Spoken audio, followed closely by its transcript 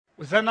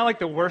Was that not like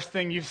the worst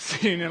thing you've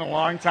seen in a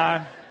long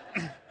time?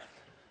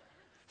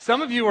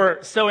 Some of you were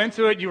so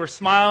into it, you were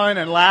smiling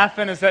and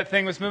laughing as that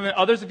thing was moving.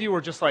 Others of you were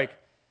just like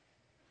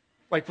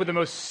with the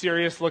most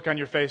serious look on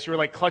your face. You were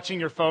like clutching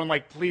your phone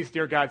like, please,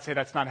 dear God, say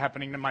that's not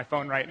happening to my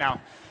phone right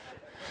now.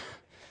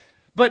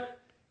 But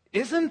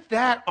isn't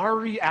that our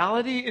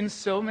reality in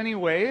so many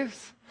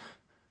ways?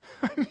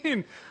 I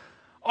mean,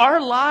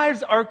 our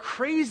lives are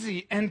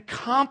crazy and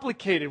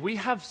complicated. We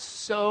have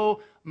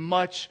so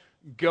much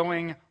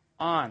going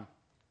on.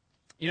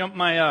 You know,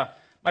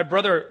 my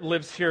brother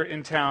lives here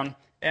in town,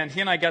 and he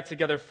and I got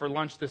together for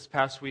lunch this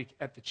past week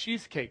at the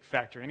Cheesecake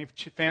Factory. Any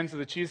fans of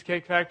the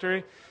Cheesecake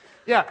Factory?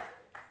 Yeah.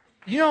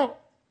 You know,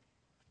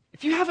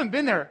 if you haven't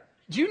been there,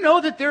 do you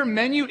know that their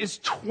menu is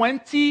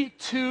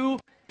 22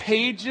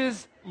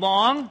 pages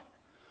long?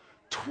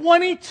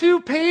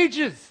 22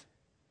 pages!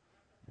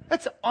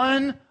 That's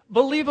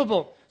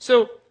unbelievable.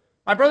 So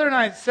my brother and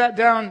I sat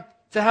down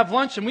to have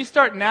lunch, and we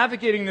start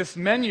navigating this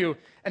menu,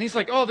 and he's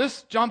like, oh,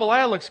 this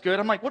jambalaya looks good.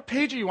 I'm like, what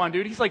page are you on,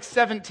 dude? He's like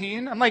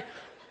 17. I'm like,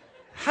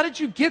 how did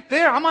you get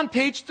there? I'm on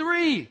page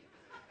 3.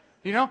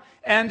 You know?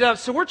 And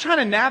so we're trying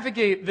to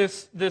navigate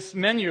this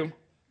menu,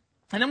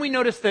 and then we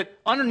notice that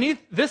underneath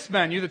this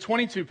menu, the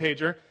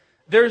 22-pager,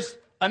 there's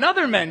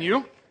another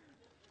menu.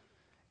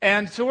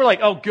 And so we're like,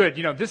 oh, good,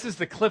 you know, this is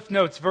the Cliff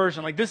Notes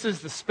version. Like, this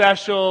is the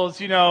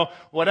specials, you know,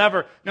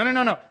 whatever.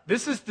 No.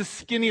 This is the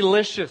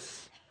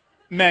Skinnylicious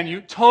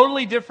menu.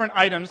 Totally different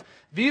items.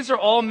 These are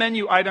all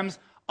menu items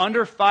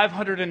under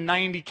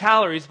 590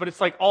 calories, but it's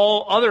like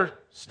all other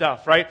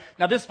stuff, right?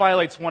 Now, this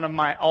violates one of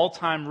my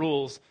all-time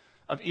rules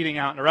of eating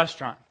out in a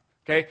restaurant,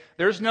 okay?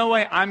 There's no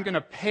way I'm going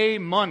to pay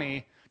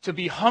money to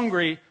be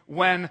hungry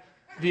when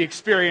the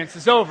experience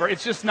is over.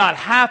 It's just not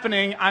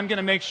happening. I'm going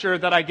to make sure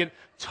that I get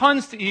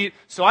tons to eat,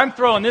 so I'm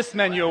throwing this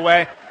menu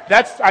away.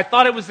 I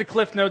thought it was the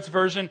Cliff Notes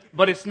version,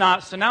 but it's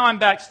not. So now I'm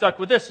back stuck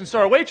with this. And so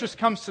our waitress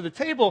comes to the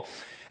table,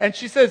 and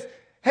she says,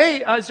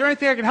 hey, is there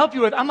anything I can help you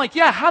with? I'm like,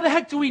 yeah, how the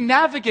heck do we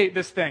navigate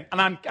this thing?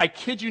 And I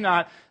kid you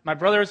not, my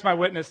brother is my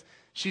witness.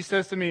 She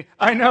says to me,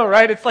 I know,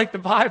 right? It's like the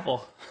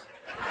Bible.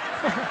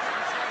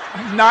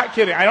 I'm not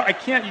kidding.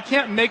 You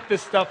can't make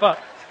this stuff up.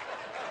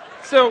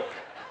 So,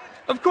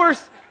 of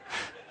course,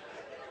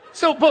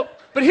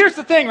 but here's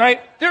the thing,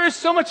 right? There is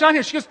so much on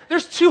here. She goes,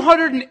 there's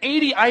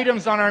 280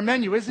 items on our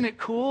menu. Isn't it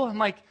cool? I'm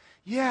like,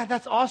 yeah,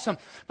 that's awesome.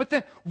 But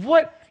then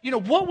what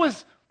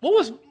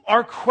was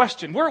our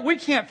question? We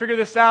can't figure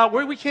this out.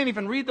 We can't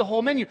even read the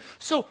whole menu.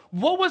 So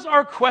what was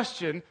our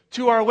question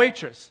to our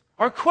waitress?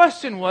 Our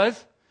question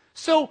was,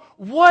 so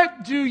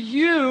what do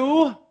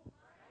you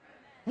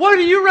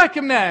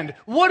recommend?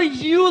 What do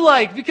you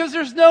like? Because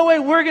there's no way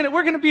we're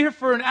gonna be here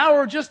for an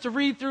hour just to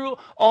read through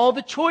all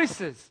the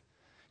choices.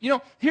 You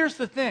know, here's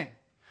the thing.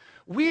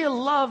 We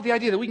love the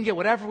idea that we can get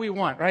whatever we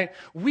want, right?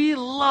 We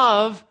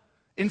love,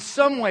 in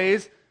some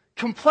ways,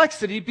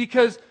 complexity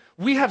because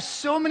we have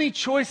so many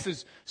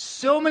choices,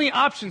 so many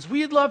options.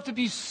 We'd love to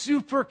be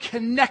super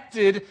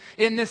connected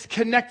in this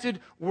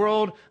connected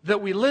world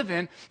that we live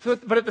in.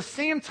 But at the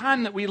same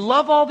time that we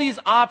love all these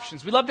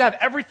options, we love to have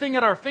everything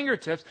at our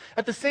fingertips,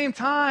 at the same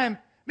time,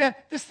 man,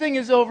 this thing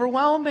is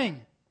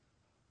overwhelming.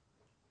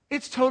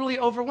 It's totally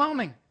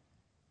overwhelming.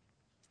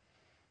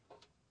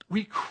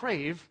 We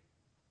crave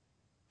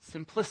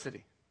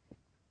simplicity.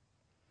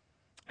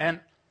 And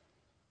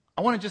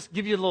I want to just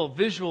give you a little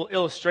visual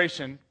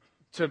illustration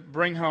to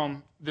bring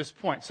home this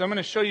point. So I'm going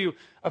to show you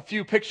a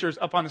few pictures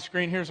up on the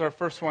screen. Here's our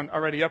first one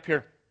already up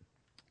here.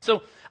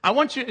 So I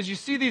want you, as you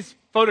see these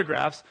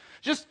photographs,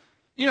 just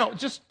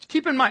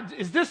keep in mind,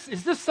 is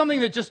this something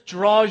that just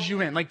draws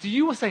you in? Like, do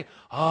you say,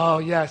 oh,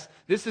 yes,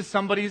 this is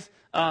somebody's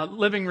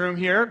living room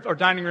here or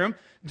dining room.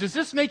 Does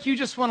this make you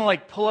just want to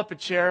like pull up a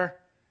chair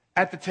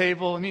at the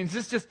table? I mean,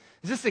 does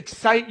this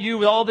excite you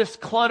with all this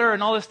clutter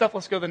and all this stuff?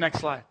 Let's go to the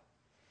next slide.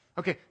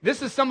 Okay,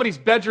 this is somebody's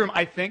bedroom,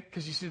 I think,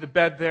 because you see the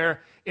bed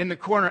there in the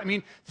corner. I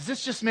mean, does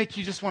this just make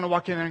you just want to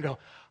walk in there and go,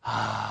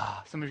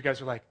 ah? Some of you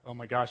guys are like, oh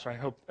my gosh, I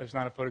hope there's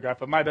not a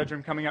photograph of my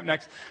bedroom coming up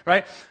next,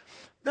 right?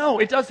 No,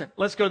 it doesn't.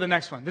 Let's go to the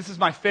next one. This is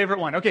my favorite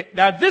one. Okay,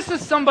 now this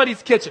is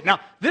somebody's kitchen. Now,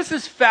 this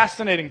is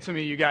fascinating to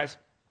me, you guys,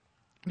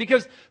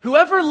 because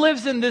whoever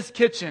lives in this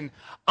kitchen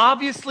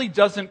obviously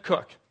doesn't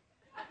cook.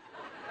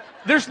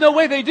 There's no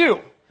way they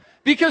do,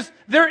 because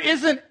there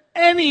isn't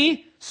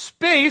any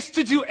space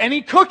to do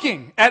any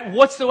cooking at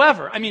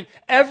whatsoever. I mean,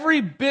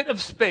 every bit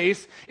of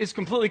space is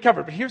completely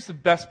covered. But here's the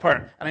best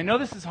part, and I know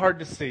this is hard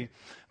to see,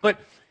 but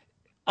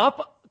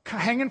up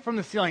hanging from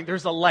the ceiling,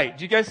 there's a light.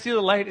 Do you guys see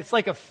the light? It's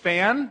like a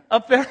fan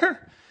up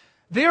there.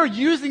 They are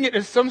using it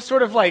as some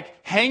sort of like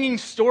hanging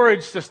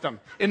storage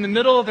system in the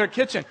middle of their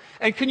kitchen.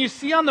 And can you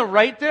see on the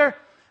right there?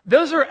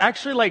 Those are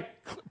actually like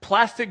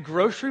plastic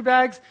grocery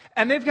bags,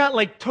 and they've got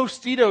like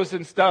Tostitos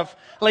and stuff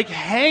like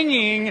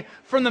hanging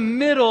from the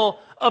middle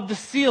of the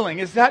ceiling.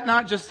 Is that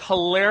not just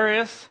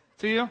hilarious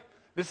to you?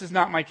 This is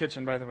not my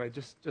kitchen, by the way,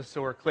 just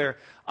so we're clear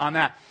on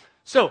that.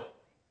 So,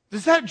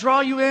 does that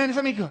draw you in? Does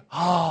that make you go,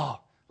 oh,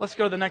 let's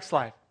go to the next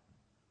slide.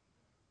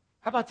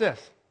 How about this?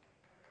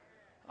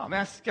 Oh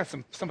man, I got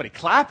somebody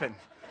clapping.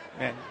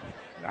 Man,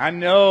 I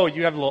know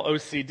you have a little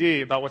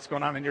OCD about what's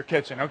going on in your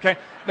kitchen, okay?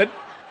 But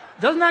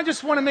doesn't that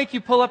just want to make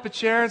you pull up a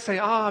chair and say,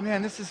 oh,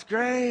 man, this is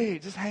great.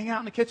 Just hang out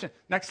in the kitchen.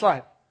 Next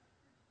slide.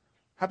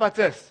 How about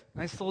this?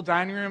 Nice little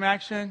dining room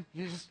action.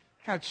 You just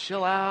kind of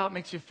chill out,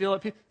 makes you feel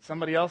at peace.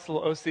 Somebody else a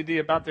little OCD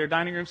about their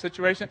dining room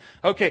situation.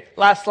 Okay,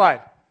 last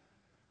slide.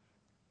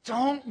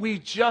 Don't we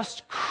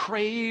just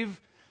crave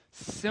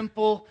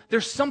simple?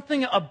 There's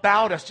something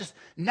about us just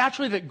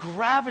naturally that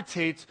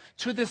gravitates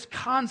to this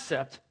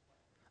concept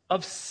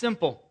of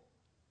simple.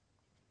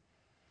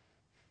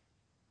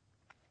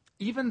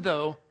 Even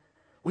though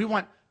we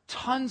want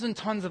tons and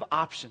tons of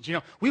options.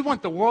 We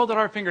want the world at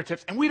our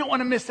fingertips, and we don't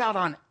want to miss out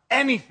on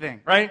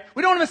anything, right?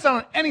 We don't want to miss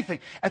out on anything.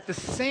 At the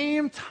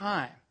same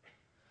time,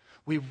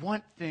 we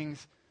want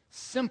things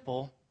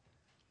simple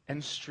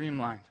and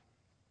streamlined.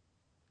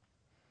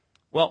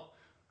 Well,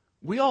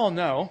 we all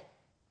know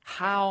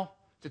how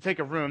to take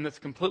a room that's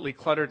completely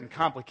cluttered and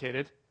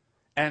complicated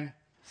and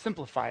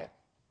simplify it.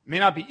 It may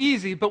not be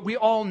easy, but we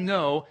all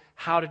know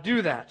how to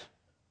do that.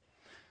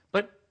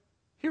 But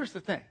here's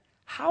the thing.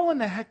 How in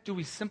the heck do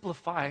we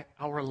simplify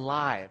our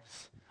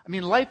lives? I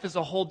mean, life is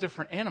a whole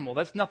different animal.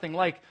 That's nothing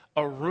like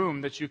a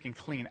room that you can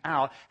clean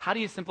out. How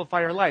do you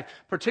simplify your life?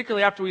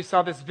 Particularly after we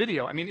saw this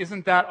video. I mean,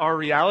 isn't that our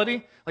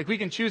reality? Like, we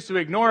can choose to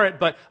ignore it,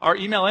 but our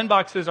email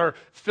inboxes are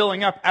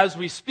filling up as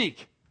we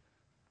speak.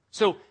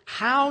 So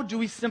how do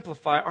we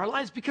simplify our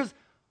lives? Because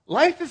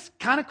life is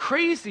kind of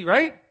crazy,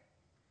 right? I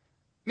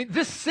mean,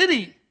 this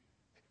city,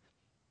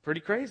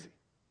 pretty crazy.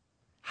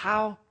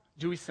 How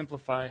do we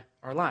simplify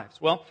our lives?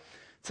 Well,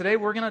 today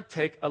we're going to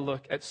take a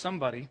look at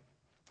somebody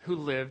who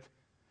lived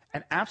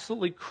an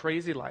absolutely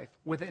crazy life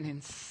with an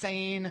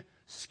insane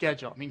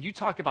schedule. I mean, you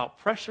talk about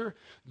pressure,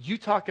 you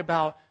talk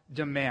about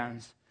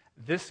demands.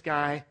 This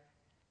guy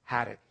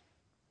had it.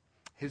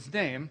 His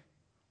name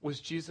was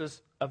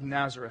Jesus of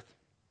Nazareth.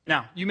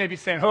 Now, you may be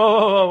saying,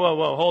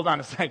 whoa, hold on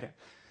a second.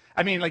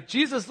 I mean, like,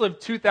 Jesus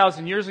lived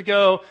 2,000 years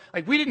ago.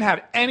 Like, we didn't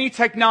have any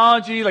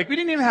technology. Like, we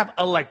didn't even have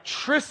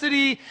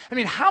electricity. I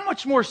mean, how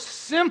much more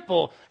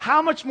simple,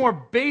 how much more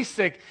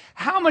basic,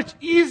 how much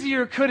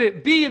easier could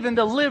it be than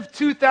to live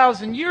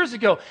 2,000 years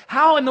ago?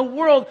 How in the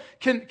world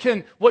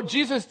can what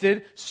Jesus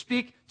did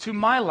speak to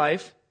my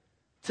life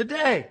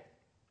today?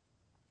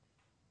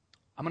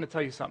 I'm going to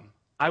tell you something.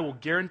 I will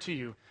guarantee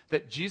you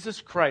that Jesus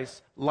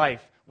Christ's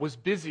life was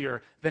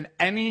busier than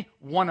any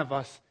one of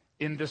us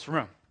in this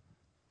room.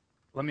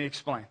 Let me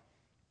explain.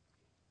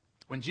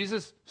 When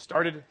Jesus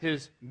started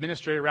his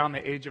ministry around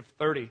the age of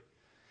 30,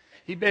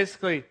 he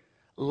basically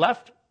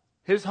left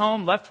his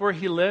home, left where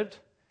he lived,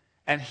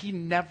 and he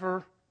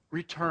never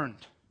returned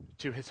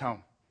to his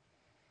home.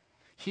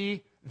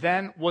 He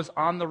then was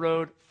on the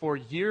road for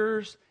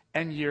years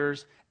and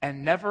years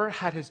and never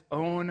had his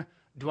own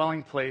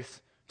dwelling place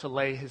to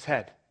lay his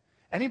head.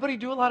 Anybody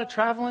do a lot of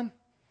traveling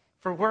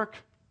for work?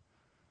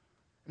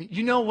 I mean,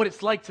 you know what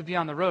it's like to be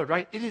on the road,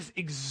 right? It is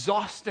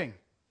exhausting.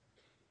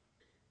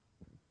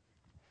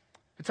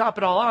 To top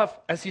it all off,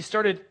 as he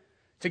started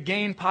to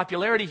gain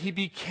popularity, he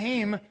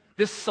became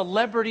this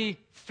celebrity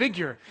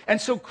figure.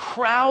 And so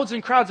crowds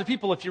and crowds of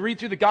people, if you read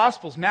through the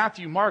Gospels,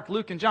 Matthew, Mark,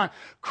 Luke, and John,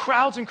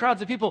 crowds and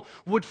crowds of people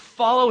would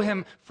follow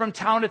him from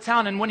town to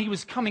town. And when he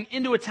was coming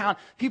into a town,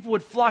 people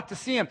would flock to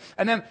see him.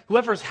 And then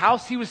whoever's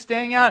house he was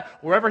staying at,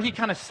 wherever he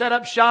kind of set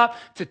up shop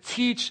to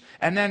teach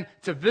and then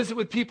to visit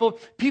with people,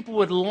 people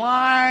would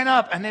line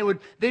up and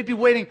they'd be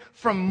waiting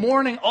from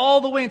morning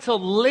all the way until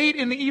late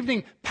in the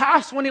evening,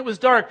 past when it was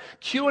dark,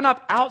 queuing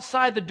up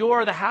outside the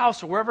door of the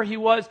house or wherever he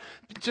was,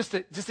 just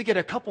to get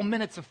a couple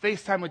minutes of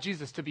FaceTime with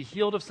Jesus, to be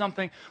healed of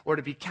something or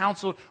to be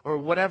counseled or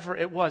whatever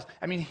it was.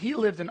 I mean, he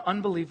lived an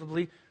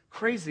unbelievably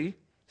crazy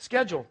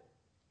schedule.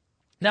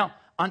 Now,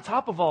 on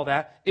top of all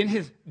that, in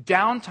his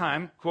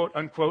downtime, quote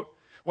unquote,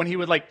 when he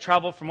would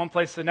travel from one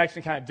place to the next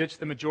and kind of ditch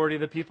the majority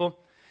of the people,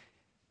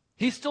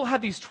 he still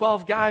had these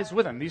 12 guys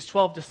with him, these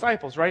 12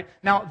 disciples, right?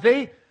 Now,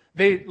 they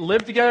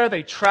lived together,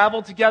 they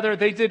traveled together,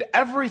 they did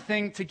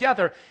everything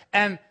together,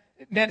 and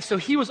then, so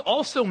he was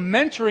also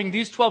mentoring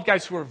these 12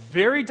 guys who were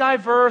very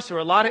diverse. There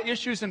were a lot of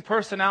issues and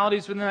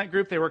personalities within that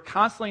group. They were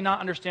constantly not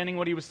understanding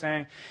what he was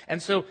saying.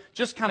 And so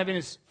just kind of in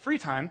his free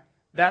time,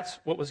 that's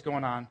what was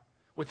going on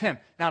with him.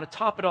 Now, to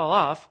top it all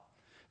off,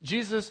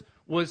 Jesus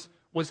was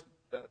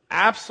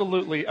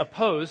absolutely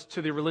opposed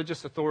to the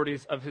religious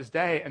authorities of his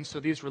day. And so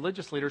these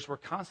religious leaders were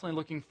constantly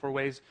looking for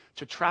ways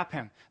to trap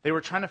him. They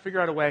were trying to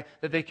figure out a way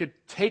that they could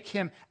take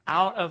him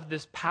out of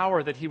this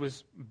power that he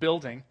was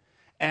building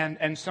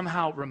and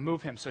somehow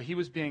remove him. So he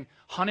was being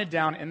hunted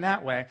down in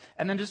that way.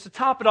 And then just to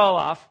top it all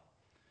off,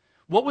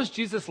 what was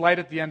Jesus' light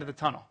at the end of the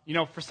tunnel?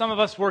 For some of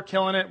us, we're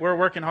killing it, we're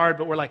working hard,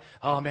 but we're like,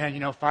 oh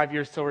man, 5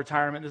 years till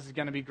retirement, this is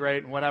going to be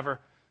great and whatever,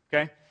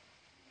 okay?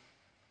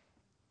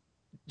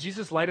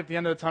 Jesus' light at the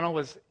end of the tunnel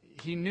was,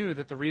 he knew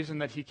that the reason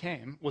that he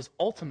came was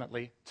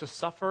ultimately to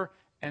suffer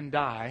and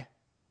die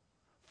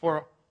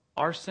for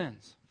our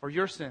sins, for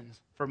your sins,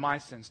 for my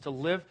sins, to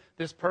live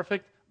this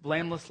perfect,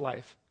 blameless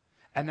life,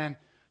 and then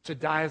to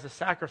die as a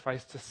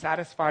sacrifice to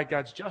satisfy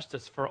God's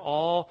justice for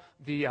all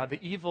the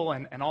evil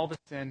and all the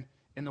sin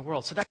in the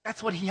world. So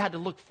that's what he had to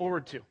look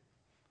forward to.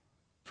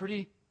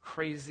 Pretty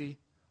crazy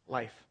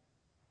life.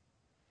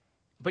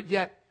 But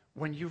yet,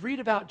 when you read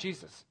about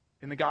Jesus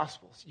in the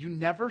Gospels, you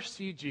never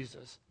see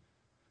Jesus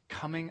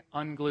coming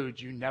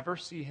unglued. You never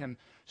see him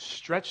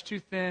stretched too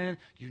thin.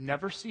 You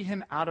never see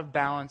him out of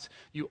balance.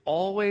 You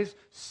always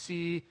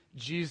see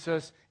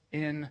Jesus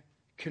in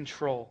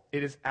control.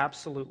 It is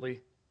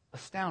absolutely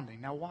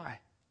astounding. Now, why?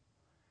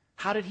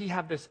 How did he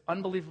have this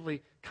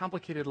unbelievably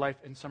complicated life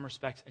in some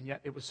respects, and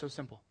yet it was so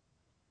simple?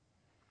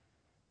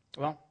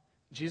 Well,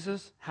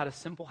 Jesus had a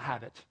simple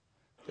habit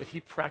that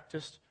he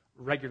practiced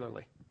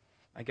regularly.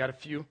 I got a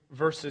few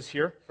verses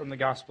here from the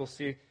gospel.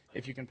 See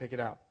if you can pick it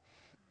out.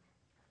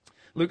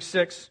 Luke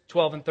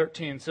 6:12 and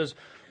 13 says,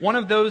 one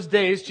of those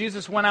days,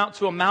 Jesus went out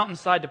to a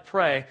mountainside to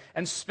pray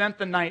and spent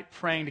the night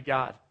praying to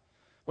God.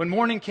 When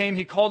morning came,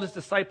 he called his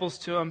disciples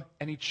to him,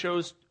 and he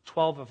chose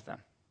 12 of them.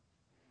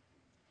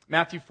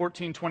 Matthew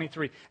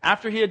 14:23.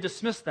 After he had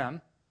dismissed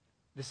them,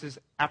 this is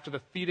after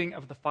the feeding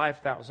of the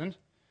 5,000,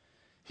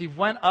 he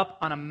went up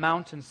on a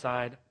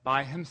mountainside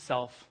by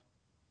himself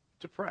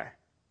to pray.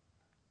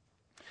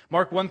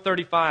 Mark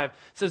 1:35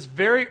 says,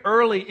 very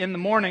early in the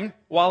morning,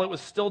 while it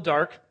was still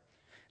dark,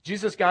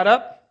 Jesus got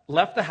up,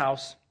 left the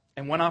house,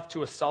 and went off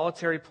to a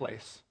solitary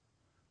place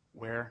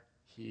where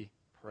he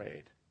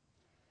prayed.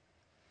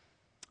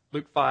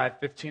 Luke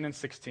 5:15 and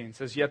 16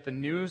 says, yet the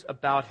news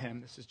about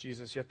him, this is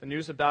Jesus, yet the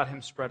news about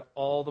him spread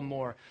all the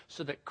more,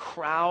 so that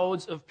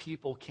crowds of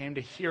people came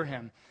to hear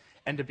him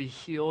and to be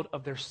healed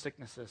of their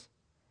sicknesses.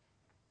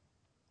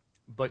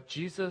 But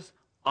Jesus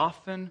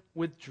often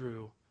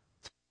withdrew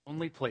to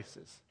lonely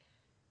places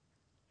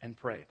and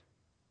prayed.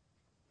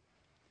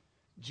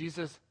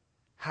 Jesus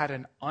had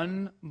an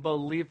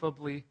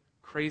unbelievably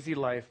crazy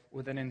life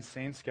with an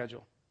insane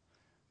schedule,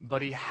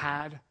 but he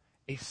had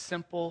a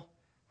simple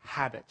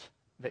habit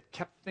that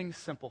kept things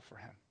simple for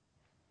him.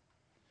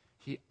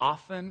 He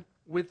often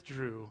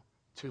withdrew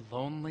to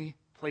lonely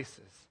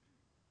places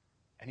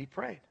and he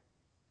prayed.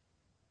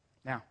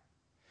 Now,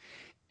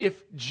 if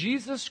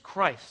Jesus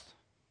Christ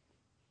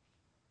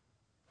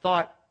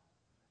thought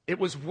it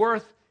was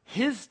worth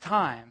his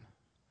time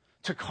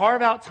to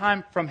carve out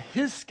time from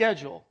his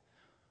schedule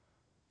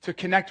to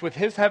connect with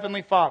his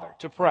heavenly Father,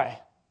 to pray,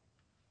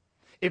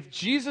 if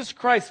Jesus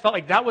Christ felt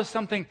like that was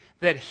something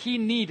that he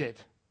needed,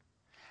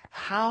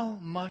 how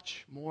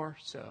much more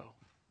so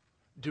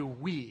do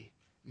we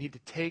need to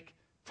take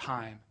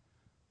time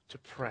to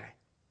pray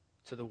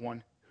to the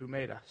one who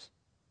made us?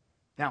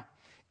 Now,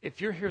 if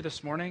you're here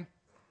this morning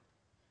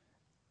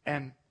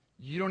and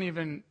you don't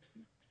even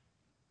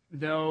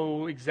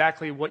know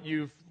exactly what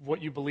you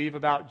believe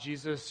about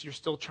Jesus, you're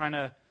still trying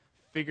to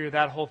figure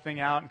that whole thing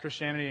out in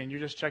Christianity, and you're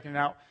just checking it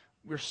out,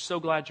 we're so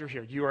glad you're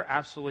here. You are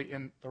absolutely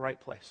in the right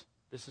place.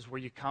 This is where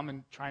you come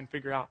and try and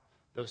figure out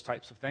those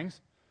types of things.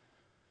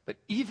 But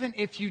even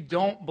if you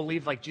don't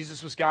believe like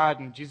Jesus was God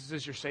and Jesus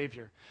is your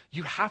Savior,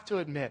 you have to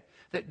admit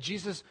that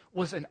Jesus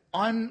was an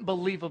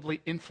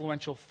unbelievably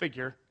influential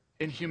figure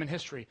in human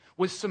history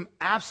with some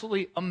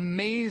absolutely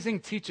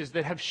amazing teachings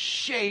that have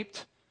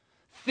shaped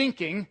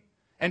thinking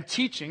and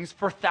teachings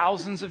for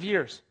thousands of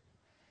years.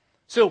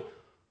 So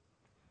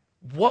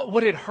what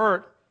would it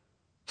hurt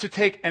to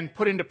take and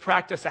put into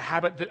practice a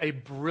habit that a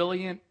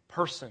brilliant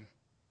person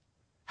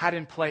had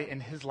in play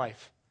in his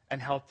life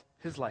and helped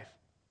his life?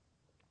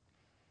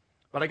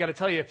 But I got to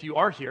tell you, if you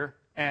are here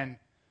and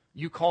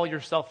you call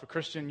yourself a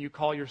Christian, you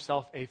call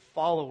yourself a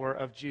follower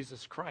of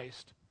Jesus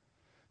Christ,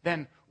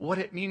 then what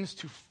it means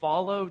to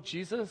follow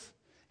Jesus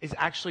is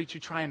actually to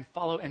try and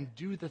follow and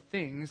do the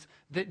things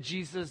that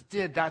Jesus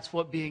did. That's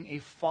what being a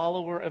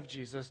follower of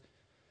Jesus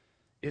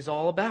is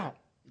all about.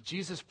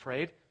 Jesus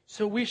prayed,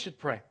 so we should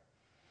pray.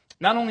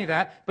 Not only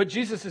that, but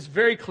Jesus is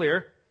very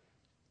clear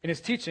in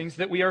his teachings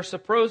that we are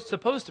supposed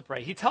to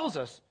pray. He tells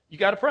us, you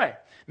got to pray.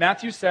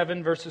 Matthew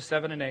 7, verses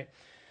 7 and 8.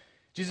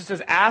 Jesus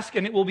says, ask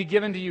and it will be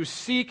given to you.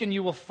 Seek and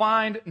you will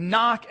find.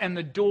 Knock and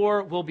the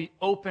door will be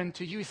open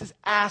to you. He says,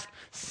 ask,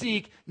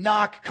 seek,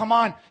 knock. Come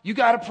on, you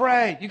got to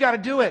pray. You got to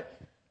do it.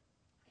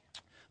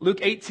 Luke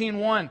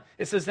 18:1,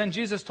 it says, then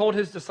Jesus told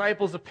his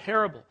disciples a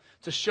parable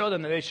to show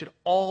them that they should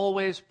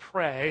always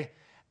pray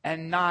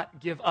and not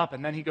give up.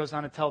 And then he goes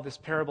on to tell this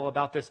parable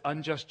about this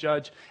unjust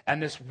judge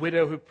and this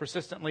widow who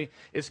persistently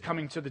is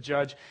coming to the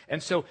judge.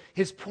 And so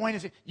his point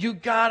is, you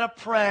got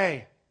to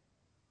pray.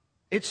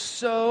 It's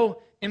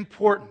so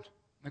important,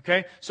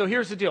 okay? So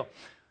here's the deal.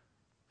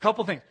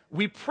 Couple things.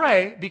 We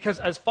pray because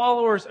as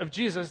followers of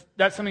Jesus,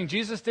 that's something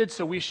Jesus did,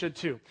 so we should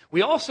too.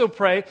 We also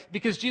pray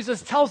because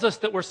Jesus tells us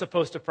that we're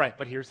supposed to pray.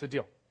 But here's the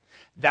deal.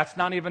 That's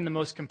not even the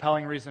most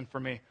compelling reason for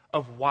me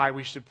of why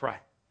we should pray.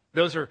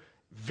 Those are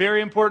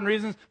very important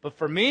reasons, but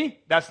for me,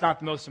 that's not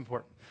the most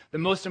important. The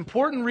most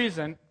important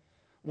reason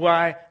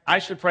why I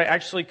should pray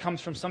actually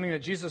comes from something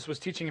that Jesus was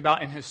teaching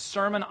about in his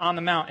Sermon on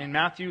the Mount in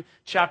Matthew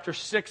chapter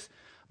 6,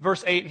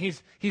 verse 8, and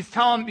he's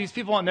telling these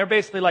people, and they're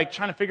basically like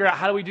trying to figure out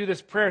how do we do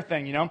this prayer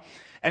thing, you know?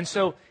 And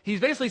so he's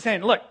basically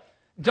saying, look,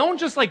 don't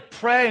just like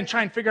pray and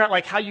try and figure out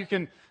like how you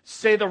can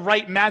say the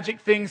right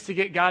magic things to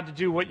get God to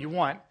do what you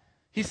want.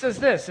 He says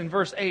this in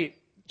verse 8,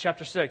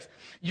 chapter 6.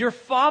 Your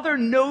Father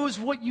knows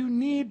what you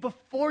need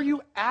before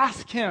you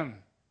ask him.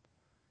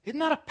 Isn't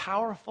that a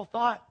powerful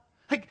thought?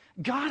 Like,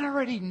 God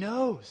already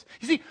knows.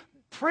 You see,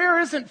 prayer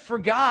isn't for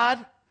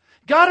God.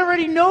 God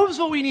already knows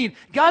what we need.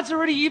 God's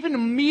already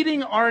even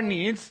meeting our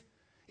needs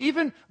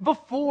even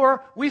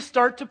before we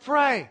start to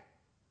pray.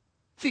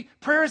 See,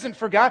 prayer isn't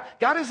for God.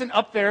 God isn't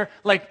up there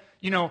like,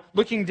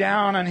 looking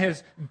down on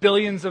his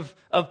billions of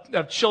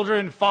children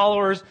and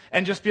followers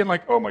and just being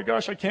like, oh my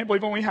gosh, I can't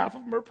believe only half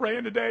of them are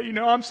praying today.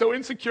 I'm so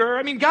insecure.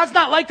 I mean, God's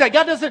not like that.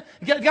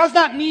 God's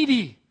not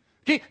needy.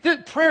 Okay?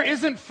 Prayer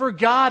isn't for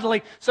God,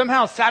 like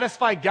somehow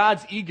satisfy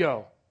God's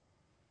ego.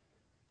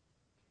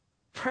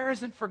 Prayer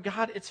isn't for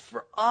God, it's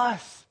for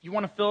us. You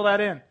want to fill that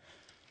in?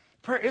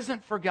 Prayer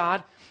isn't for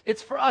God,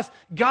 it's for us.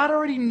 God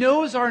already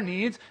knows our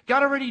needs.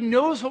 God already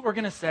knows what we're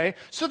going to say.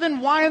 So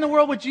then why in the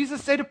world would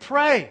Jesus say to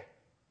pray?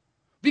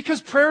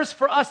 Because prayer is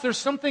for us. There's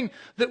something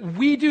that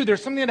we do.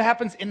 There's something that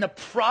happens in the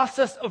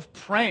process of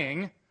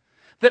praying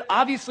that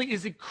obviously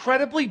is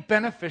incredibly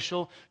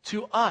beneficial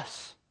to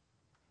us.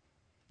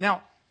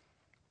 Now,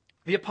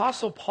 the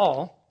Apostle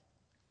Paul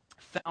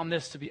found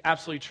this to be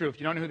absolutely true. If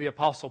you don't know who the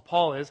Apostle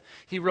Paul is,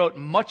 he wrote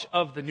much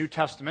of the New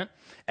Testament,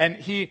 and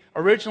he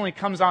originally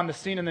comes on the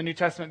scene in the New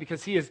Testament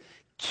because he is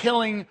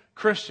killing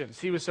Christians.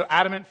 He was so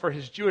adamant for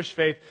his Jewish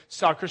faith,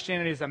 saw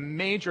Christianity as a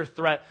major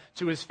threat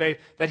to his faith,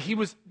 that he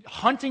was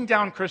hunting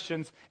down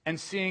Christians and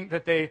seeing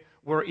that they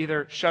were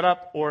either shut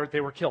up or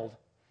they were killed.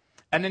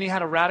 And then he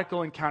had a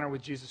radical encounter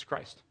with Jesus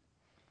Christ.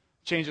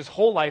 Changed his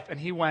whole life, and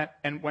he went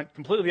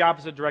completely the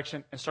opposite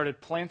direction and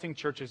started planting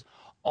churches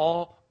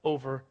all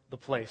over the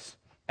place.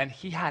 And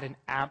he had an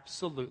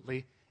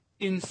absolutely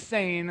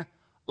insane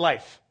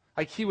life.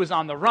 Like, he was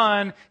on the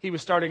run, he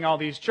was starting all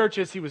these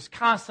churches, he was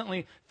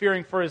constantly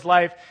fearing for his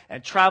life,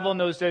 and travel in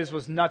those days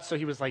was nuts, so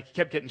he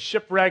kept getting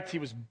shipwrecked, he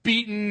was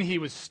beaten, he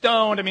was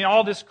stoned. I mean,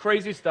 all this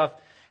crazy stuff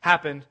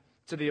happened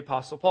to the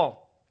Apostle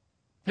Paul.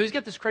 He's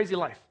got this crazy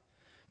life.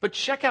 But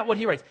check out what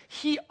he writes.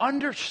 He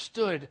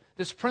understood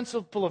this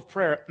principle of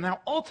prayer. Now,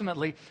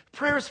 ultimately,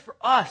 prayer is for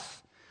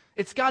us.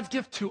 It's God's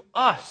gift to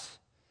us.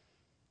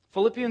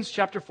 Philippians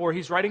chapter 4,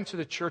 he's writing to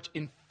the church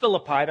in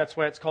Philippi. That's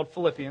why it's called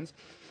Philippians.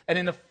 And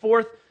in the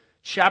 4th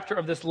chapter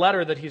of this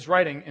letter that he's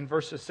writing in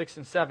verses 6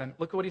 and 7,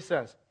 look at what he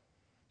says.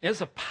 It's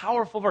a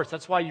powerful verse.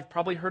 That's why you've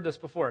probably heard this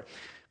before.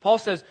 Paul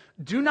says,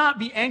 do not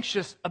be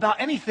anxious about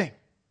anything.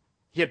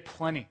 He had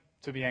plenty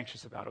to be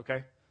anxious about,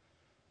 okay?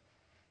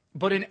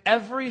 But in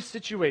every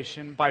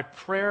situation, by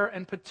prayer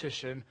and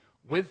petition,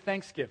 with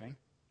thanksgiving,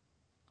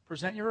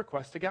 present your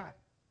request to God.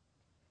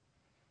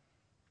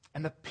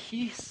 And the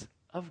peace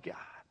of God,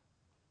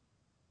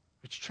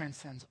 which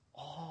transcends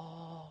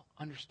all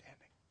understanding,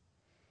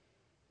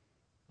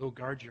 will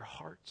guard your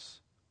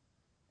hearts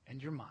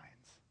and your minds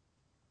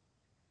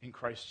in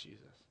Christ Jesus.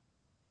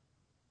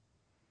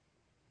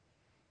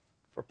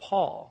 For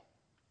Paul,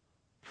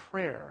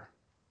 prayer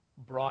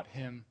brought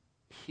him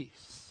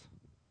peace.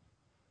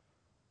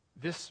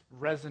 This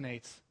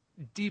resonates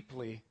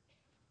deeply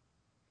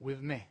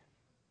with me.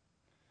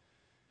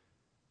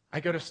 I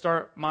go to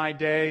start my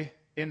day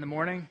in the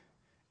morning,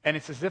 and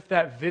it's as if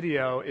that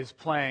video is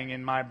playing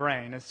in my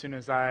brain as soon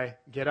as I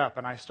get up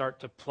and I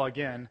start to plug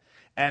in.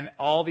 And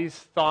all these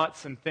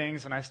thoughts and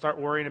things, and I start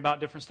worrying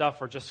about different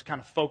stuff or just kind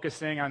of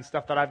focusing on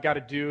stuff that I've got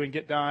to do and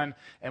get done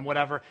and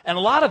whatever. And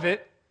a lot of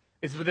it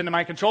is within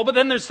my control, but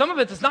then there's some of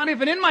it that's not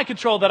even in my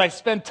control that I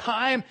spend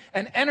time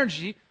and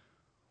energy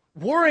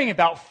worrying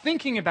about,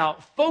 thinking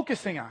about,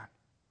 focusing on.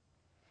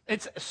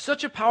 It's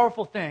such a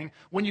powerful thing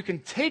when you can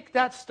take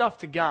that stuff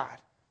to God.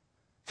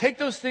 Take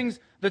those things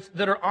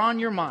that are on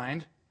your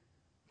mind.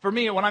 For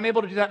me, when I'm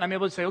able to do that and I'm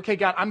able to say, okay,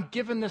 God, I'm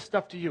giving this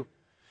stuff to you,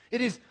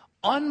 it is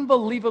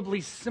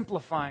unbelievably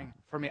simplifying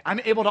for me. I'm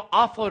able to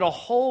offload a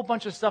whole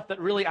bunch of stuff that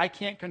really I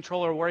can't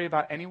control or worry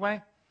about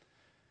anyway.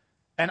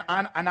 And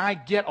I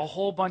get a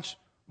whole bunch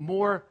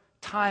more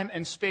time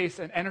and space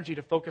and energy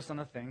to focus on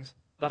the things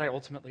that I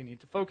ultimately need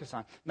to focus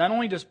on. Not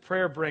only does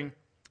prayer bring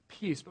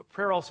peace, but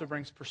prayer also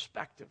brings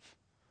perspective.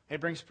 It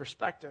brings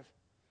perspective.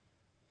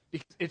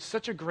 Because it's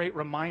such a great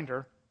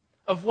reminder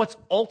of what's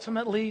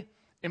ultimately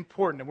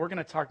important. And we're going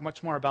to talk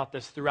much more about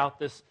this throughout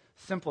this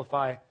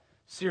Simplify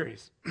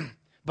series.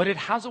 But it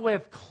has a way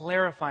of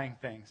clarifying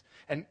things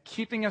and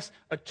keeping us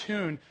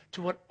attuned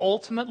to what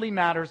ultimately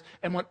matters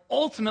and what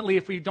ultimately,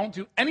 if we don't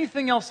do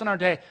anything else in our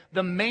day,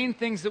 the main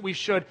things that we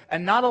should,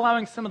 and not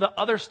allowing some of the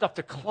other stuff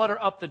to clutter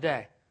up the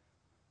day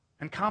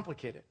and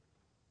complicate it.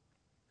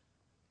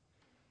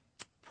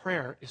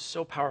 Prayer is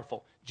so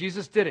powerful.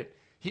 Jesus did it.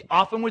 He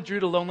often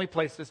withdrew to lonely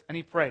places and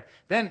he prayed.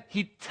 Then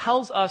he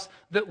tells us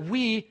that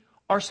we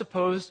are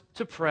supposed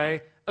to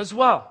pray as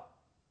well.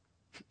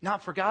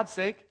 Not for God's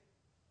sake,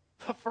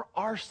 but for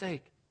our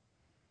sake.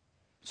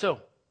 So,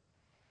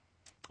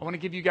 I want to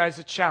give you guys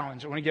a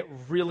challenge. I want to get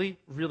really,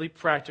 really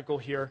practical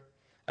here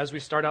as we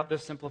start out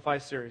this Simplify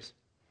series.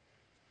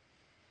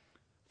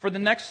 For the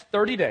next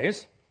 30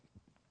 days,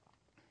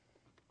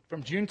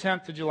 from June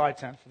 10th to July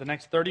 10th, for the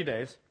next 30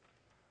 days,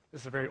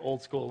 this is a very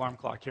old school alarm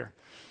clock here.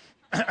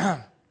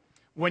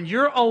 When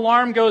your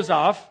alarm goes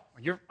off,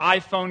 your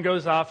iPhone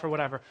goes off or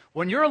whatever.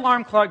 When your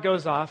alarm clock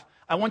goes off,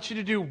 I want you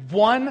to do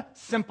one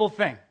simple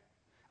thing.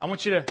 I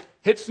want you to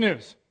hit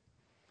snooze.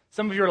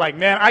 Some of you are like,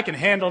 man, I can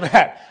handle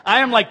that. I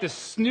am like the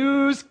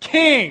snooze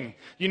king.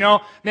 You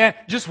know, man,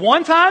 just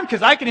one time,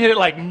 because I can hit it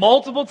like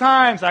multiple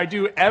times. I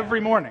do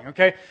every morning,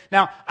 okay?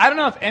 Now, I don't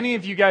know if any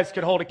of you guys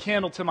could hold a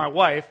candle to my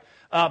wife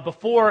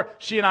before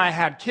she and I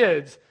had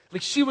kids.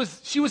 Like, she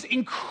was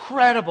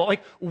incredible.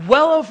 Like,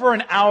 well over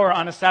an hour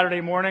on a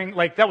Saturday morning.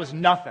 Like, that was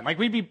nothing. Like,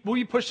 we'd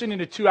be pushing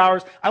into 2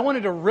 hours. I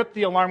wanted to rip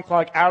the alarm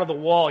clock out of the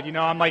wall. You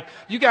know, I'm like,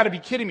 you got to be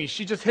kidding me.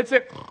 She just hits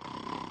it.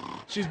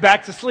 She's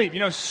back to sleep. You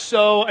know,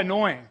 so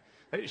annoying.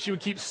 She would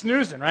keep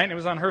snoozing, right? And it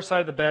was on her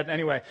side of the bed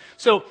anyway.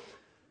 So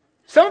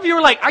some of you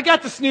are like, I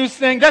got the snooze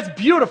thing. That's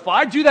beautiful.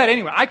 I do that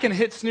anyway. I can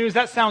hit snooze.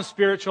 That sounds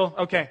spiritual.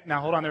 Okay,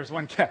 now hold on. There's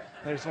one catch.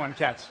 There's one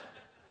catch.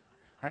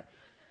 All right.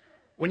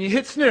 When you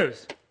hit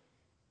snooze,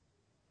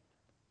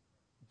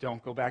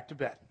 don't go back to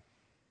bed.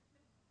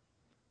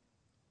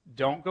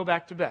 Don't go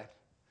back to bed.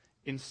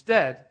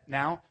 Instead,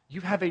 now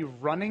you have a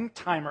running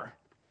timer.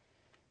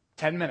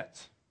 10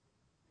 minutes.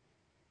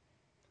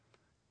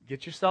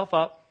 Get yourself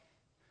up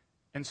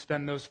and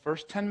spend those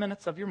first 10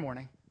 minutes of your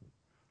morning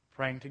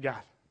praying to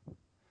God.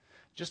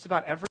 Just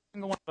about every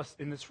single one of us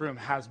in this room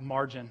has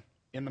margin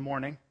in the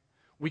morning.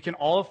 We can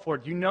all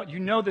afford, you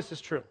know this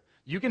is true.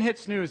 You can hit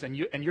snooze and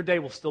your day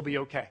will still be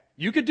okay.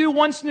 You could do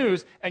one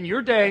snooze and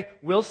your day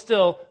will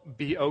still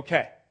be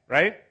okay,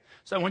 right?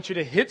 So I want you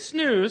to hit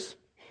snooze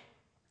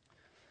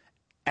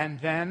and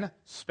then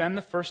spend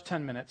the first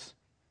 10 minutes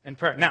in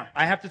prayer. Now,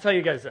 I have to tell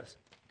you guys this,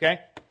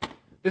 okay?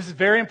 This is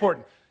very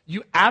important.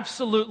 You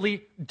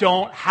absolutely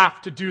don't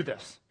have to do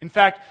this. In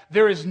fact,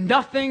 there is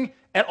nothing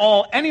at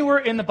all anywhere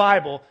in the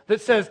Bible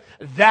that says,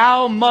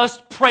 thou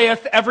must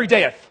prayeth every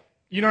dayeth.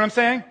 You know what I'm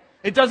saying?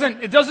 It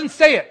doesn't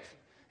say it.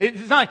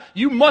 It's not,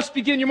 you must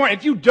begin your morning.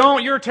 If you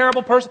don't, you're a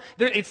terrible person.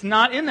 It's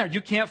not in there.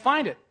 You can't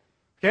find it.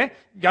 Okay?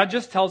 God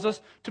just tells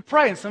us to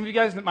pray. And some of you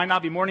guys that might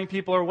not be morning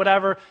people or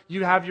whatever,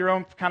 you have your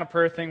own kind of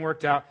prayer thing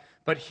worked out.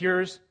 But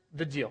here's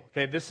the deal.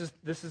 Okay? This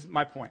is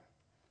my point.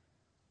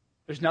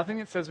 There's nothing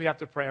that says we have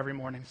to pray every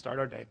morning to start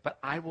our day, but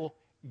I will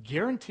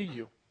guarantee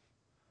you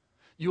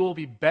will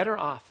be better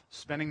off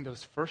spending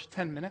those first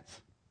 10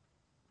 minutes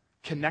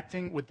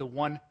connecting with the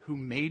one who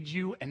made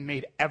you and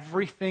made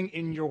everything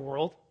in your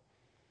world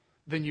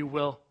than you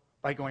will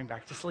by going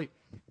back to sleep.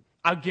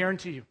 I'll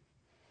guarantee you.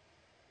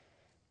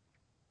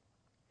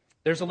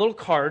 There's a little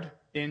card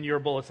in your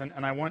bulletin,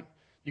 and I want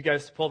you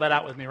guys to pull that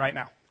out with me right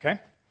now, okay?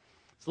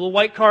 It's a little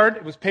white card.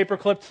 It was paper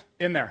clipped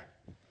in there.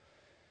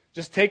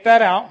 Just take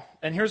that out,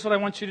 and here's what I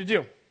want you to do.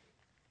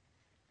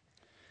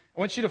 I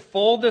want you to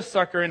fold this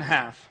sucker in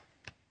half.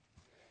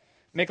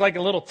 Make like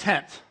a little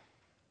tent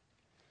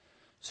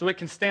so it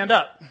can stand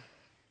up.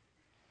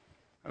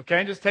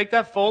 Okay, just take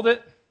that, fold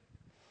it.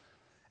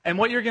 And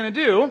what you're going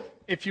to do,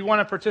 if you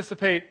want to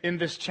participate in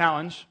this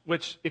challenge,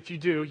 which if you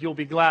do, you'll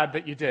be glad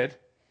that you did,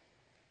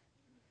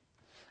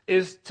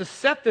 is to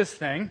set this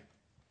thing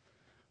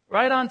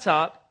right on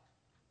top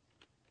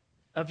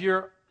of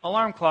your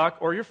alarm clock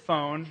or your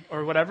phone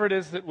or whatever it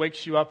is that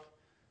wakes you up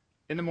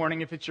in the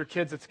morning. If it's your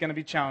kids, it's going to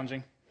be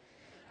challenging.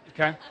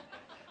 Okay?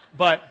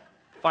 But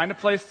find a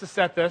place to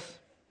set this.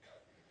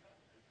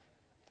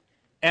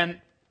 And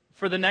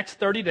for the next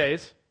 30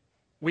 days,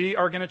 we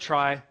are going to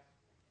try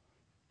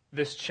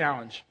this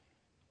challenge.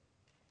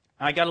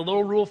 I got a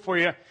little rule for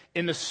you.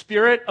 In the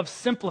spirit of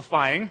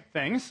simplifying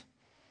things,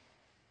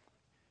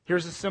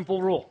 here's a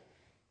simple rule.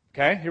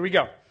 Okay? Here we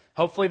go.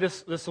 Hopefully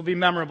this will be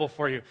memorable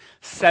for you.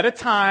 Set a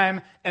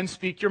time and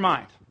speak your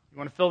mind. You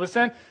want to fill this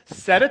in?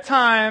 Set a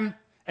time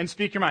and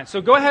speak your mind.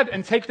 So go ahead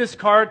and take this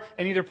card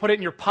and either put it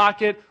in your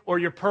pocket or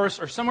your purse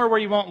or somewhere where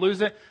you won't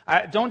lose it.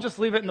 Don't just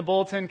leave it in the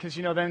bulletin because,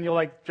 then you'll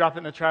like drop it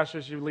in the trash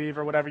as you leave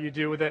or whatever you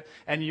do with it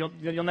and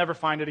you'll never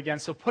find it again.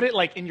 So put it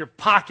like in your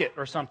pocket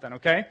or something,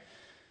 okay?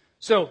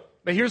 So,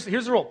 but here's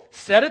the rule.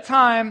 Set a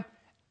time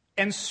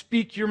and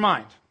speak your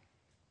mind.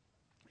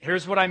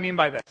 Here's what I mean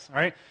by this, all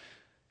right?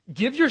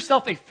 Give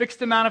yourself a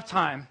fixed amount of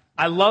time.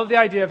 I love the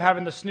idea of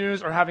having the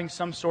snooze or having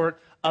some sort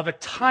of a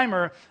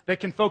timer that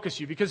can focus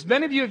you. Because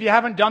many of you, if you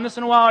haven't done this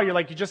in a while,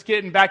 you're just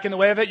getting back in the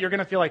way of it, you're going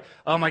to feel like,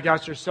 oh my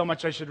gosh, there's so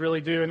much I should really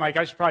do. And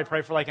I should probably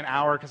pray for an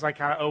hour because I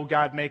kind of owe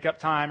God makeup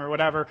time or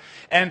whatever.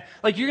 And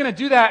you're going to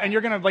do that and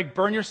you're going to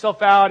burn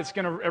yourself out. It's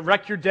going to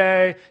wreck your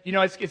day.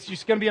 It's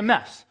just going to be a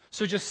mess.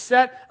 So just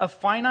set a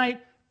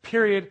finite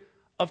period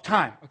of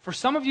time. For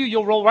some of you,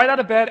 you'll roll right out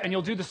of bed and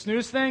you'll do the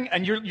snooze thing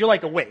and you're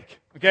awake,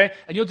 okay?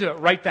 And you'll do it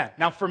right then.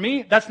 Now for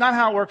me, that's not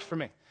how it works for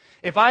me.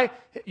 If I,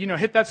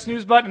 hit that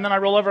snooze button and then I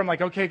roll over, I'm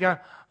like, okay, God,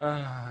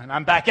 and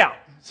I'm back out.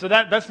 So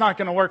that's not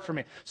going to work for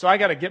me. So I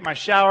got to get my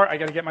shower. I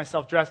got to get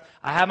myself dressed.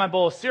 I have my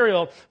bowl of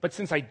cereal. But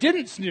since I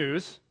didn't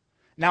snooze,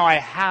 now I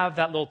have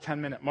that little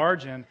 10-minute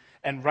margin.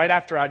 And right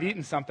after I've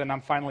eaten something,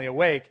 I'm finally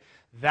awake.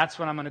 That's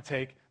when I'm going to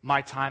take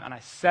my time. And I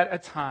set a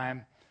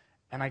time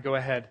and I go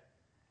ahead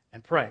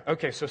and pray.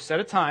 Okay, so set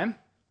a time.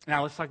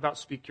 Now let's talk about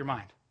speak your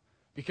mind.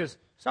 Because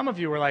some of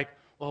you are like,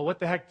 well, what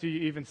the heck do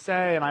you even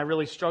say? And I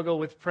really struggle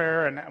with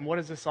prayer, and what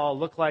does this all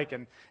look like,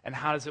 and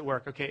how does it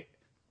work? Okay,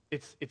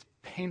 it's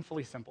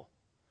painfully simple.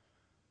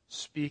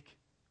 Speak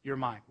your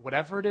mind.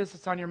 Whatever it is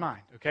that's on your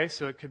mind, okay?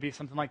 So it could be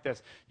something like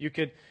this. You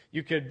could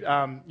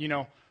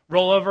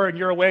roll over and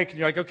you're awake, and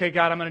you're like, okay,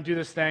 God, I'm going to do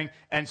this thing,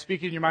 and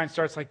speaking in your mind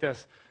starts like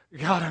this.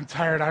 God, I'm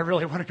tired. I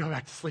really want to go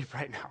back to sleep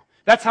right now.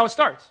 That's how it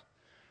starts.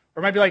 Or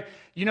it might be like,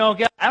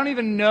 God, I don't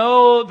even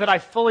know that I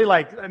fully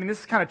this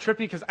is kind of trippy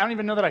because I don't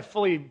even know that I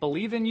fully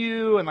believe in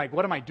you, and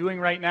what am I doing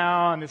right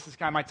now? And this is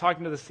am I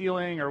talking to the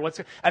ceiling or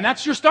and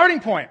that's your starting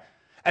point.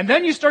 And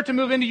then you start to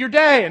move into your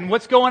day and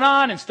what's going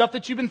on and stuff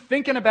that you've been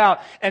thinking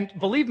about. And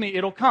believe me,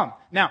 it'll come.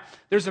 Now,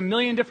 there's a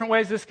million different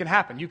ways this can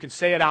happen. You can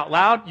say it out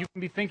loud. You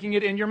can be thinking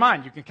it in your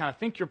mind. You can kind of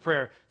think your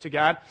prayer to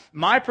God.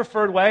 My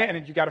preferred way,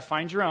 and you got to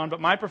find your own, but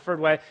my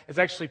preferred way is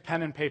actually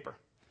pen and paper.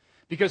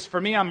 Because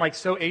for me, I'm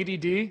so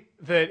ADD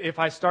that if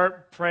I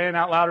start praying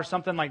out loud or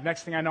something,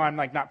 next thing I know, I'm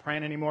not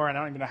praying anymore, and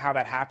I don't even know how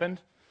that happened.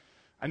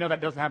 I know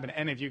that doesn't happen to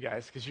any of you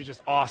guys because you're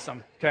just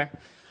awesome, okay?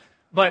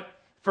 But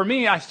for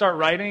me, I start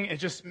writing. It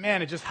just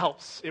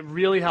helps. It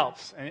really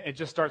helps, and it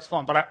just starts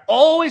flowing. But I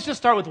always just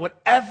start with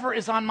whatever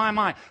is on my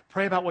mind.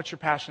 Pray about what you're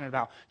passionate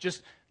about.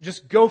 Just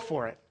go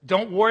for it.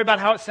 Don't worry about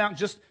how it sounds.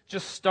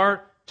 Just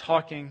start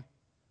talking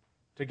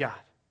to God.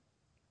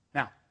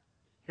 Now,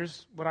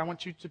 here's what I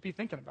want you to be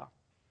thinking about.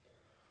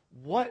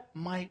 What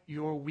might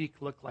your week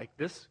look like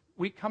this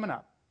week coming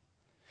up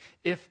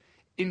if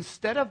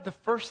instead of the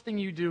first thing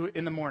you do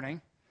in the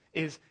morning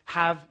is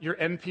have your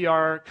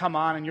NPR come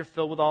on and you're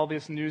filled with all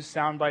these news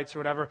sound bites or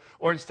whatever,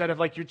 or instead of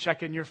you're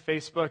checking your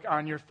Facebook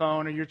on your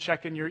phone or you're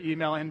checking your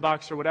email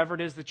inbox or whatever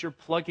it is that you're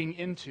plugging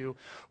into,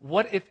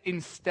 what if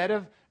instead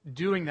of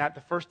doing that,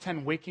 the first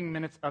 10 waking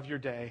minutes of your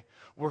day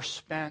were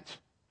spent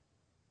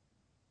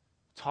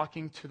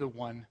talking to the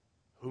one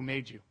who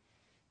made you,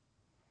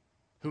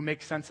 who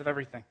makes sense of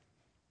everything?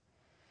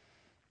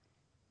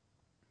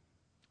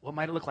 What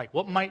might it look like?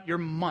 What might your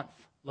month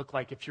look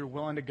like if you're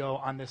willing to go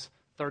on this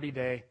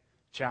 30-day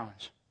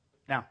challenge?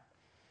 Now,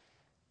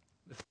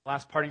 this is the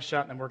last parting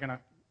shot, and then we're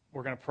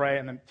gonna pray,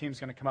 and then the team's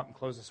gonna come up and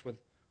close us with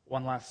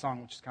one last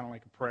song, which is kind of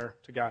like a prayer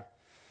to God.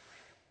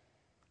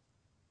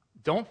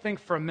 Don't think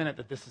for a minute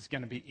that this is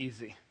going to be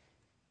easy.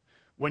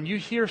 When you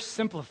hear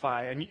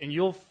simplify, and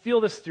you'll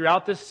feel this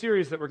throughout this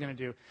series that we're going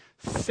to do,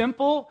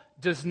 simple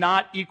does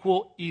not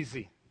equal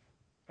easy,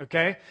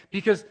 okay?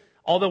 Because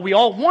although we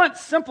all want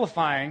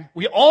simplifying,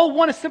 we all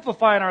want to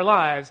simplify in our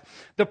lives,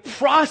 the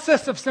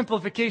process of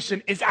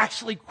simplification is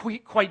actually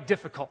quite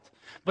difficult.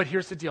 But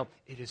here's the deal.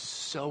 It is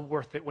so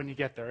worth it when you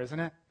get there, isn't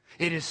it?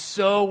 It is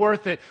so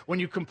worth it when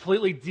you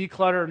completely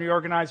declutter and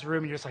reorganize a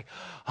room and you're just like,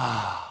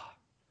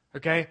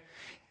 okay?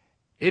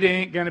 It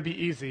ain't going to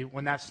be easy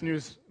when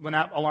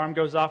that alarm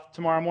goes off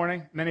tomorrow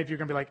morning. Many of you are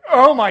going to be like,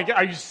 oh my God,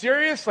 are you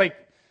serious?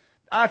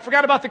 I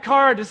forgot about the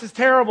card. This is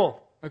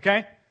terrible,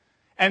 okay?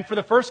 And for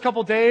the first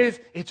couple days,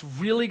 it's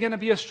really going to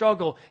be a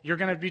struggle. You're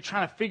going to be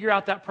trying to figure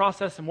out that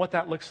process and what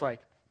that looks like.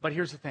 But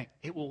here's the thing.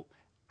 It will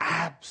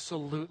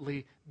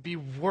absolutely be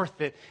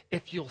worth it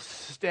if you'll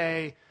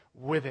stay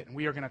with it. And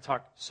we are going to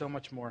talk so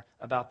much more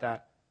about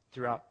that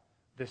throughout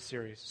this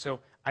series.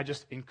 So I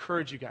just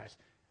encourage you guys,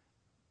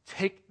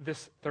 take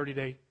this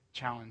 30-day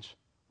challenge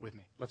with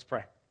me. Let's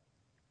pray.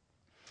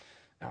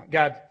 Now,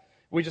 God,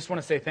 we just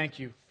want to say thank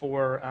you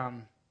for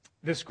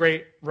this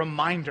great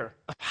reminder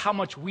of how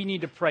much we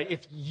need to pray.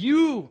 If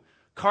you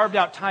carved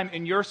out time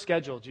in your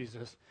schedule,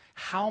 Jesus,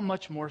 how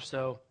much more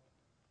so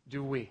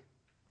do we?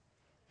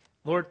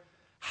 Lord,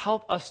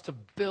 help us to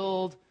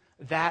build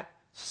that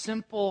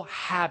simple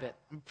habit.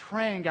 I'm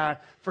praying, God,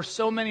 for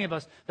so many of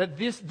us that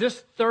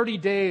this 30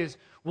 days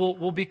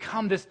will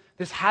become this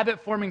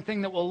habit-forming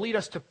thing that will lead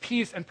us to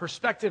peace and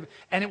perspective,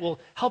 and it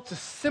will help to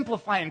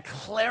simplify and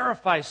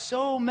clarify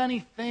so many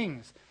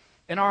things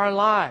in our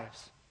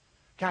lives.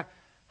 God,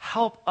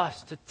 help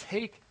us to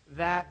take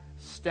that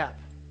step.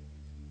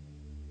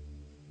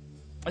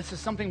 This is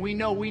something we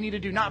know we need to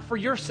do, not for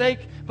your sake,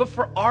 but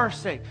for our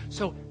sake.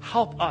 So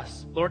help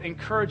us, Lord,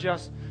 encourage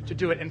us to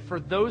do it. And for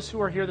those who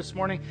are here this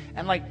morning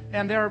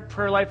and their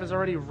prayer life is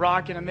already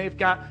rocking and they've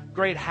got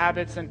great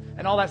habits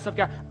and all that stuff,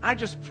 God, I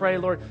just pray,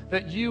 Lord,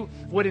 that you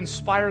would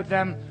inspire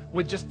them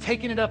with just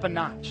taking it up a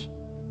notch,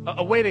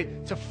 a way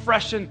to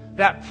freshen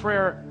that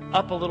prayer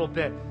up a little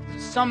bit,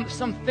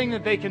 something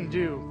that they can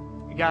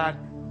do, God,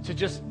 to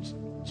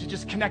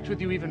just connect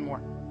with you even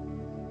more.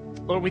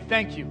 Lord, we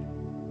thank you.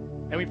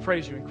 And we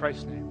praise you in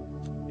Christ's name.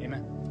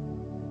 Amen.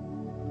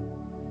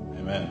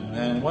 Amen.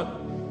 And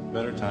what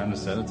better time to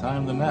set a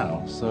time than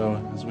now? So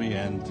as we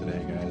end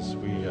today, guys,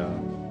 we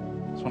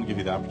just want to give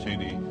you the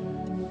opportunity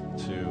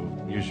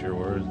to use your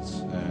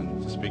words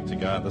and to speak to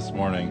God this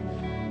morning.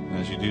 And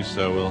as you do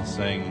so, we'll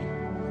sing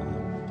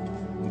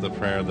the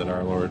prayer that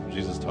our Lord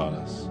Jesus taught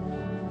us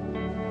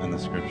in the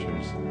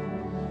Scriptures.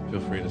 Feel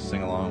free to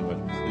sing along,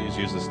 but please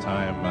use this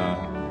time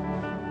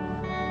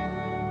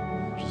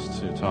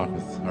just to talk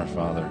with our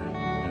Father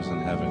who's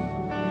in heaven.